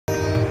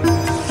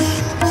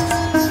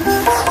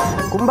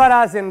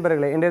கும்பராசி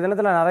என்பர்களே, இன்றைய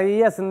தினத்தில்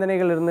நிறைய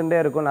சிந்தனைகள் இருந்துகிட்டே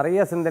இருக்கும்,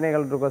 நிறைய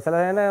சிந்தனைகள் இருக்கும். சில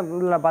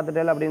நேரங்களில்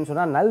பார்த்துட்டே அப்படின்னு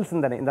சொன்னால் நல்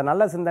சிந்தனை, இந்த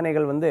நல்ல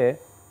சிந்தனைகள்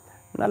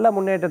நல்ல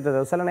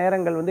முன்னேற்றத்தை, சில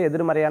நேரங்கள்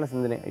எதிர்மறையான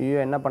சிந்தனை, ஐயோ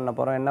என்ன பண்ண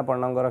போகிறோம் என்ன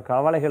பண்ணோங்கிற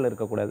கவலைகள்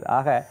இருக்கக்கூடாது.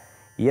 ஆக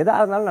எதாக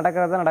இருந்தாலும்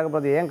நடக்கிறதா நடக்க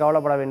போகிறது, ஏன்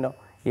கவலைப்பட வேண்டும்,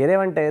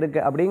 இறைவன்கிட்ட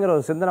இருக்குது அப்படிங்கிற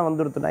ஒரு சிந்தனை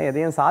வந்துடுத்துனா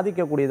எதையும்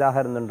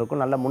சாதிக்கக்கூடியதாக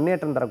இருந்துருக்கும், நல்ல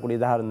முன்னேற்றம்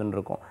தரக்கூடியதாக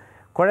இருந்துருக்கும்.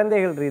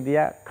 குழந்தைகள்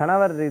ரீதியாக,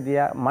 கணவர்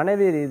ரீதியாக,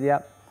 மனைவி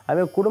ரீதியாக,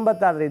 அதுவே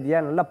குடும்பத்தார்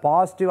ரீதியாக நல்ல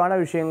பாசிட்டிவான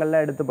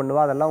விஷயங்கள்லாம் எடுத்து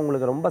பண்ணுவா, அதெல்லாம்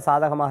உங்களுக்கு ரொம்ப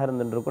சாதகமாக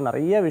இருந்துருக்கும்.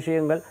 நிறைய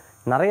விஷயங்கள்,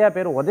 நிறையா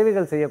பேர்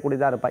உதவிகள்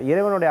செய்யக்கூடியதாக இருப்பாள்.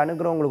 இறைவனுடைய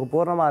அனுகிரகம் உங்களுக்கு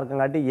பூர்ணமாக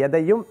இருக்குங்காட்டி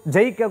எதையும்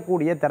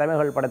ஜெயிக்கக்கூடிய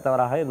திறமைகள்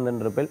படைத்தவராக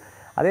இருந்துருப்பில்.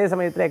 அதே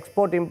சமயத்தில்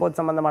எக்ஸ்போர்ட் இம்போர்ட்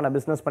சம்மந்தமான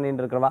பிஸ்னஸ்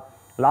பண்ணிட்டு இருக்கிறவா,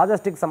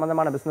 லாஜிஸ்டிக்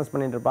சம்மந்தமான பிஸ்னஸ்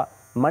பண்ணிட்டு இருப்பா,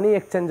 மணி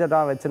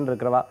எக்ஸ்சேஞ்சராக வச்சுட்டு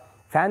இருக்கிறவா,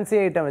 ஃபேன்சி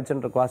ஐட்டம்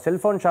வச்சுட்டு இருக்கவா,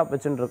 செல்ஃபோன் ஷாப்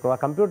வச்சுட்டு இருக்கிறவா,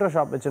 கம்ப்யூட்டர்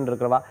ஷாப் வச்சுட்டு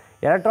இருக்கிறவா,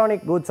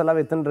 எலக்ட்ரானிக் கூட்ஸ் எல்லாம்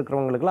வித்துட்டு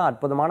இருக்கிறவங்களுக்குலாம்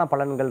அற்புதமான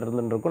பலன்கள்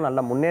இருந்துருக்கும், நல்ல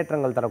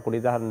முன்னேற்றங்கள்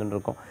தரக்கூடியதாக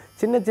இருந்துருக்கும்.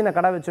 சின்ன சின்ன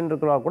கடை வச்சுட்டு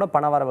இருக்கிறவா கூட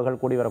பணவரவுகள்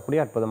கூடி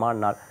வரக்கூடிய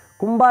அற்புதமான நாள்.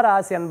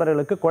 கும்பராசி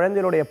அன்பர்களுக்கு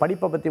குழந்தைகளுடைய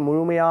படிப்பை பற்றி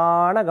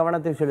முழுமையான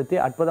கவனத்தை செலுத்தி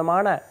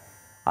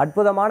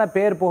அற்புதமான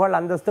பேர் புகழ்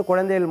அந்தஸ்து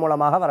குழந்தைகள்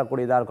மூலமாக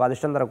வரக்கூடியதாக இருக்கும்.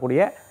 அதிர்ஷ்டம்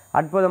தரக்கூடிய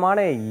அற்புதமான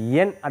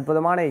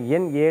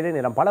எண் 7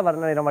 நிறம் பல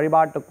வர்ண நிறம்.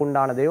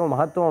 வழிபாட்டுக்குண்டான தெய்வம்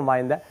மகத்துவம்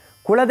வாய்ந்த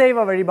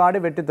குலதெய்வ வழிபாடு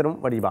வெற்றி தரும்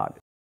வழிபாடு.